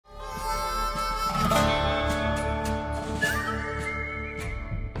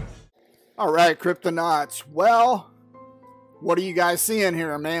All right, Cryptonauts. Well, what are you guys seeing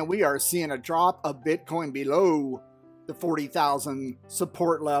here, man? We are seeing a drop of Bitcoin below the 40,000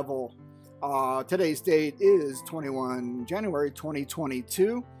 support level. Today's date is 21 January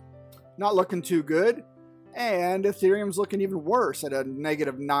 2022. Not looking too good. And Ethereum's looking even worse at a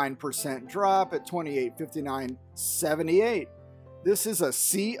negative 9% drop at 28.5978. This is a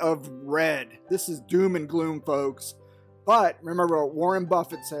sea of red. This is doom and gloom, folks. But remember what Warren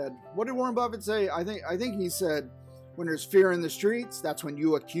Buffett said. What did Warren Buffett say? I think he said, when there's fear in the streets, that's when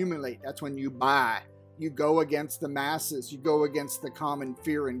you accumulate. That's when you buy. You go against the masses. You go against the common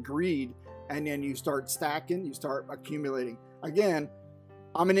fear and greed. And then you start stacking. You start accumulating. Again,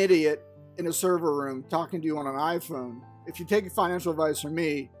 I'm an idiot in a server room talking to you on an iPhone. If you take financial advice from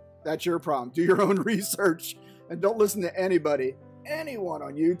me, that's your problem. Do your own research. And don't listen to anybody, anyone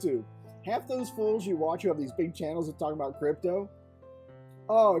on YouTube. Half those fools you watch who have these big channels that talk about crypto,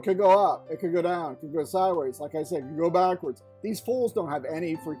 oh, it could go up, it could go down, it could go sideways. Like I said, it could go backwards. These fools don't have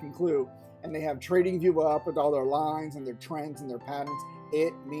any freaking clue. And they have TradingView up with all their lines and their trends and their patterns.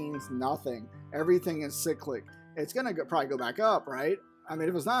 It means nothing. Everything is cyclic. It's going to probably go back up, right? I mean,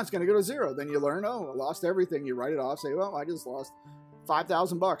 if it's not, it's going to go to zero. Then you learn, oh, I lost everything. You write it off, say, well, I just lost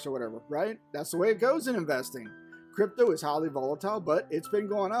 5,000 bucks or whatever, right? That's the way it goes in investing. Crypto is highly volatile, but it's been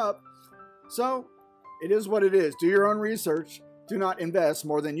going up. So it is what it is. Do your own research. Do not invest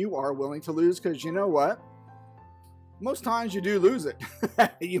more than you are willing to lose, because you know what? Most times you do lose it.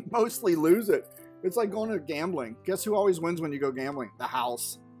 You mostly lose it. It's like going to gambling. Guess who always wins when you go gambling? The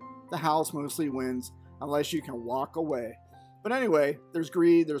house. The house mostly wins unless you can walk away. But anyway, there's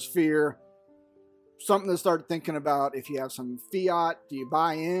greed, there's fear. Something to start thinking about. If you have some fiat, do you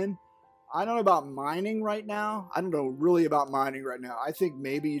buy in? I don't know about mining right now. I don't know really about mining right now. I think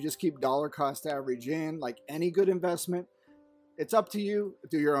maybe you just keep dollar cost average in, like any good investment. It's up to you.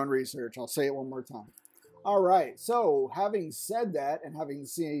 Do your own research. I'll say it one more time. All right. So having said that, and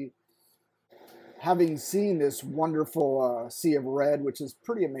having seen this wonderful sea of red, which is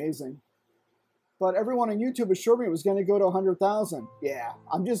pretty amazing, but everyone on YouTube assured me it was going to go to 100,000. Yeah,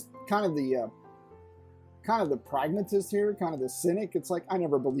 I'm just kind of the pragmatist here, kind of the cynic. It's like I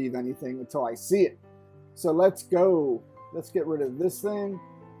never believe anything until I see it. So let's go. Let's get rid of this thing.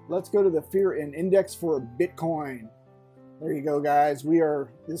 Let's go to the fear and index for Bitcoin. There you go, guys.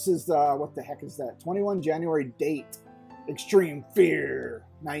 This is, what the heck is that? 21 January date. Extreme fear.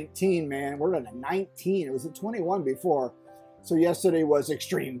 19, man. We're at a 19. It was a 21 before. So yesterday was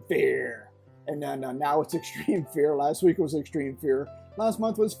extreme fear. And then now it's extreme fear. Last week was extreme fear. Last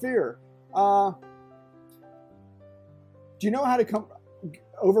month was fear. Do you know how to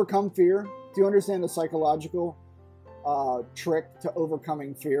overcome fear? Do you understand the psychological trick to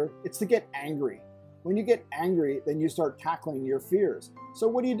overcoming fear? It's to get angry. When you get angry, then you start tackling your fears. So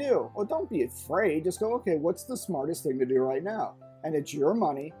what do? Well, don't be afraid. Just go, okay, what's the smartest thing to do right now? And it's your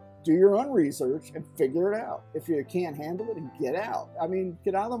money. Do your own research and figure it out. If you can't handle it, get out. I mean,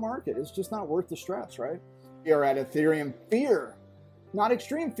 get out of the market. It's just not worth the stress, right? You're at Ethereum fear. Not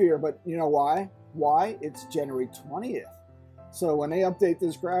extreme fear, but you know why? Why? It's January 20th. So when they update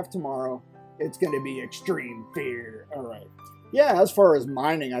this graph tomorrow, it's going to be extreme fear. All right. Yeah, as far as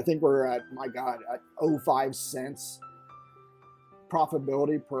mining, I think we're at, my God, at 0.05 cents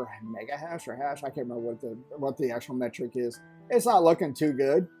profitability per mega hash or hash. I can't remember what the actual metric is. It's not looking too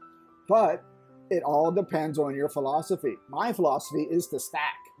good, but it all depends on your philosophy. My philosophy is to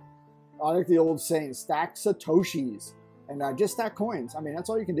stack. I like the old saying, stack Satoshis, and just stack coins. I mean, that's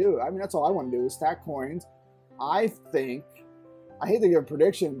all you can do. I mean, that's all I want to do is stack coins. I think, I hate to give a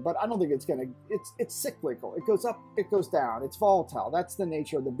prediction, but I don't think it's it's cyclical. It goes up, it goes down. It's volatile. That's the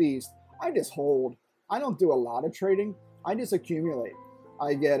nature of the beast. I just hold. I don't do a lot of trading. I just accumulate.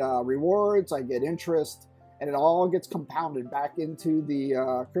 I get rewards, I get interest, and it all gets compounded back into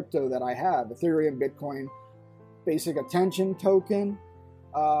the crypto that I have. Ethereum, Bitcoin, basic attention token,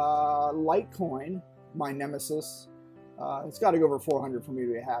 Litecoin, my nemesis. It's got to go over 400 for me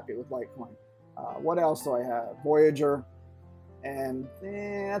to be happy with Litecoin. What else do I have? Voyager. And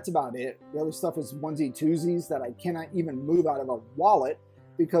that's about it. The other stuff is onesie twosies that I cannot even move out of a wallet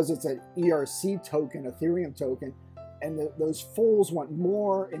because it's an ERC token, Ethereum token, and those fools want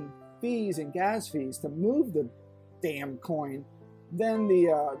more in fees and gas fees to move the damn coin than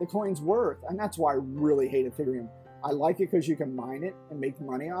the coin's worth. And that's why I really hate Ethereum. I like it because you can mine it and make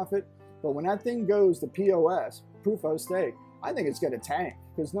money off it. But when that thing goes to POS, proof of stake, I think it's going to tank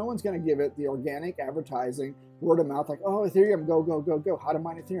because no one's going to give it the organic advertising, word of mouth, like, oh, Ethereum, go, go, go, go, how to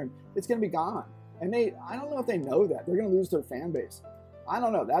mine Ethereum. It's going to be gone. And I don't know if they know that. They're going to lose their fan base. I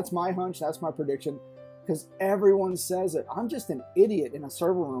don't know. That's my hunch. That's my prediction. because everyone says it. I'm just an idiot in a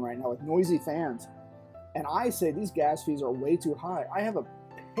server room right now with noisy fans. And I say these gas fees are way too high. I have a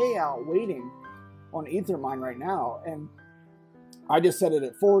payout waiting on Ethermine right now, and I just set it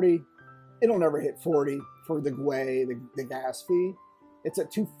at 40. It'll never hit 40 for the GWE, the gas fee. It's at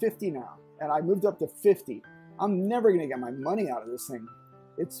 250 now, and I moved up to 50. I'm never gonna get my money out of this thing.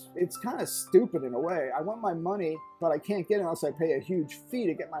 It's kind of stupid in a way. I want my money, but I can't get it unless I pay a huge fee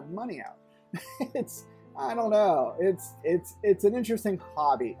to get my money out. I don't know. It's an interesting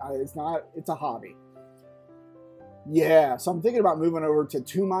hobby. It's a hobby. Yeah, so I'm thinking about moving over to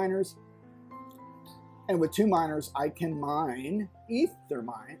 2 miners. And with 2 miners, I can mine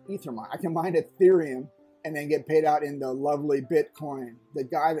Ethermine. I can mine Ethereum and then get paid out in the lovely Bitcoin. The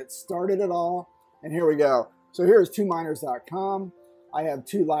guy that started it all. And here we go. So here's 2miners.com. I have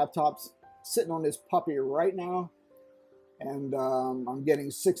 2 laptops sitting on this puppy right now. And I'm getting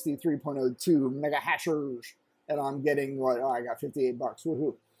 63.02 mega hashers. And I'm getting what? Oh, I got $58.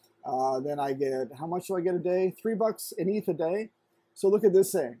 Woohoo. Then I get, how much do I get a day? $3 in ETH a day. So look at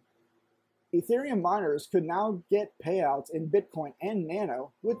this thing. Ethereum miners could now get payouts in Bitcoin and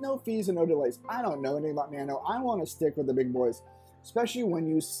Nano with no fees and no delays. I don't know anything about Nano. I want to stick with the big boys, especially when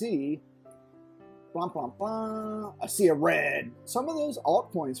you see blah, blah, blah, a sea of red. Some of those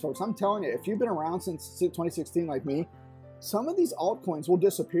altcoins, folks, I'm telling you, if you've been around since 2016 like me, some of these altcoins will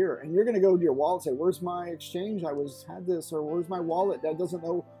disappear, and you're going to go to your wallet and say, where's my exchange? Had this, or where's my wallet that doesn't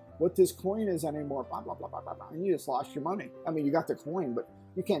know what this coin is anymore, blah, blah, blah, blah, blah, blah. And you just lost your money. I mean, you got the coin, but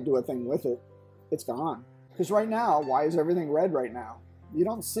you can't do a thing with it. It's gone. Because right now, why is everything red right now? You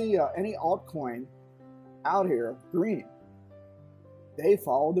don't see any altcoin out here green. They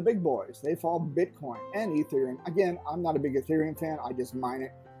follow the big boys. They follow Bitcoin and Ethereum. Again, I'm not a big Ethereum fan. I just mine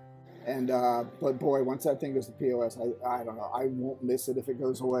it. And but boy, once that thing goes to POS, I don't know. I won't miss it if it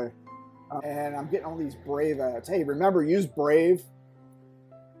goes away. And I'm getting all these Brave ads. Hey, remember, use Brave.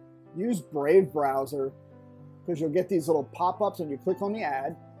 Use Brave browser, because you'll get these little pop-ups and you click on the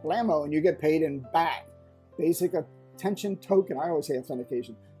ad, blammo, and you get paid in BAT. Basic attention token. I always say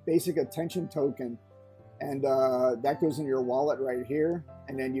authentication. Basic attention token. And that goes in your wallet right here.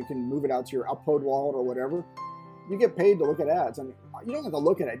 And then you can move it out to your Upload wallet or whatever. You get paid to look at ads. I mean, you don't have to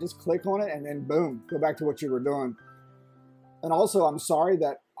look at it. Just click on it and then boom, go back to what you were doing. And also, I'm sorry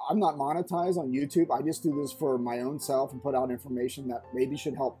that I'm not monetized on YouTube. I just do this for my own self and put out information that maybe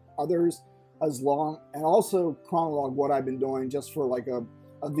should help others and also chronologue what I've been doing just for like a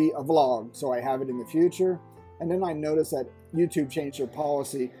vlog. So I have it in the future. And then I noticed that YouTube changed their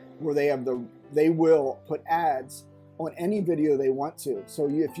policy where they will put ads on any video they want to. So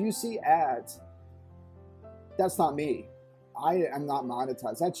if you see ads, that's not me. I am not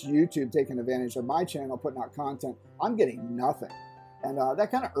monetized. That's YouTube taking advantage of my channel, putting out content. I'm getting nothing. And that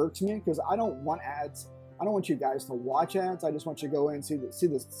kind of irks me because I don't want ads. I don't want you guys to watch ads. I just want you to go in and see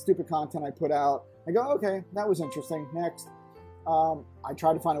the stupid content I put out. I go, okay, that was interesting. Next. I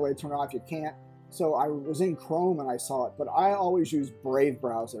try to find a way to turn it off. You can't. So I was in Chrome and I saw it. But I always use Brave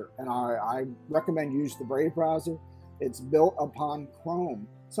browser. And I recommend you use the Brave browser. It's built upon Chrome.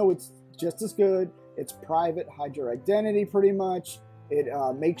 So it's just as good. It's private, hide your identity pretty much. It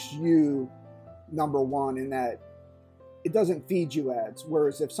makes you #1 in that it doesn't feed you ads.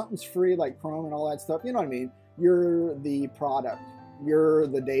 Whereas if something's free like Chrome and all that stuff, you know what I mean? You're the product. You're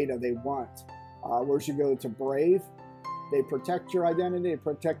the data they want. Whereas you go to Brave, they protect your identity, they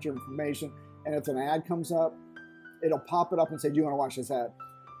protect your information. And if an ad comes up, it'll pop it up and say, do you want to watch this ad?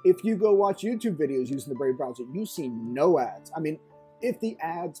 If you go watch YouTube videos using the Brave browser, you see no ads. I mean, if the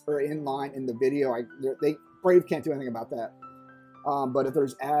ads are in line in the video, Brave can't do anything about that. But if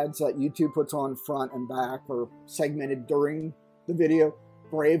there's ads that YouTube puts on front and back or segmented during the video,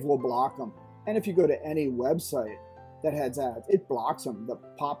 Brave will block them. And if you go to any website that has ads, it blocks them. The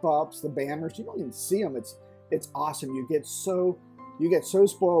pop-ups, the banners, you don't even see them. It's awesome. You get so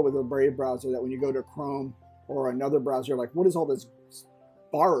spoiled with the Brave browser that when you go to Chrome or another browser, you're like, what is all this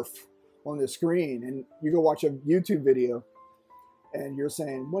barf on the screen? And you go watch a YouTube video and you're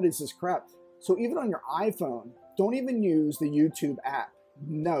saying, what is this crap? So even on your iPhone, don't even use the YouTube app.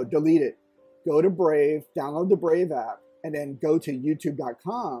 No, delete it. Go to Brave, download the Brave app, and then go to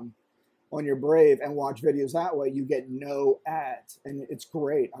youtube.com on your Brave and watch videos that way. You get no ads, and it's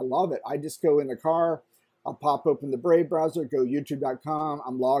great. I love it. I just go in the car, I'll pop open the Brave browser, go youtube.com,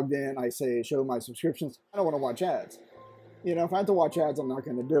 I'm logged in, I say show my subscriptions. I don't want to watch ads. You know, if I have to watch ads, I'm not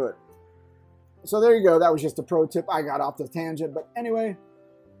going to do it. So there you go. That was just a pro tip. I got off the tangent, but anyway,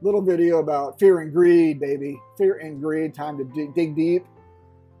 little video about fear and greed, baby. Fear and greed. Time to dig deep.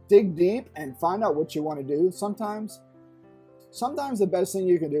 Dig deep and find out what you want to do. Sometimes the best thing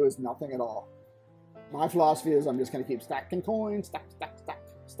you can do is nothing at all. my philosophy is I'm just going to keep stacking coins,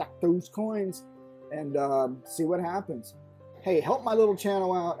 stack those coins, and see what happens. Hey, help my little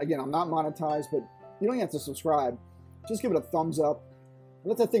channel out. Again, I'm not monetized, but you don't have to subscribe. Just give it a thumbs up.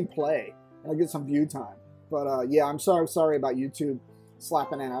 Let that thing play, and I'll get some view time. But yeah, I'm sorry about YouTube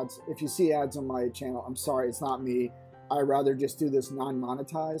slapping ads. If you see ads on my channel, I'm sorry, it's not me. I'd rather just do this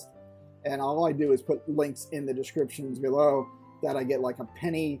non-monetized. And all I do is put links in the descriptions below that I get like a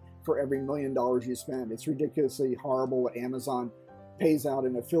penny for every $1 million you spend. It's ridiculously horrible what Amazon pays out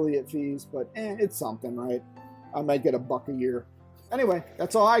in affiliate fees, but it's something, right? I might get $1 a year. Anyway,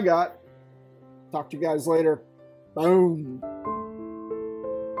 that's all I got. Talk to you guys later. Boom.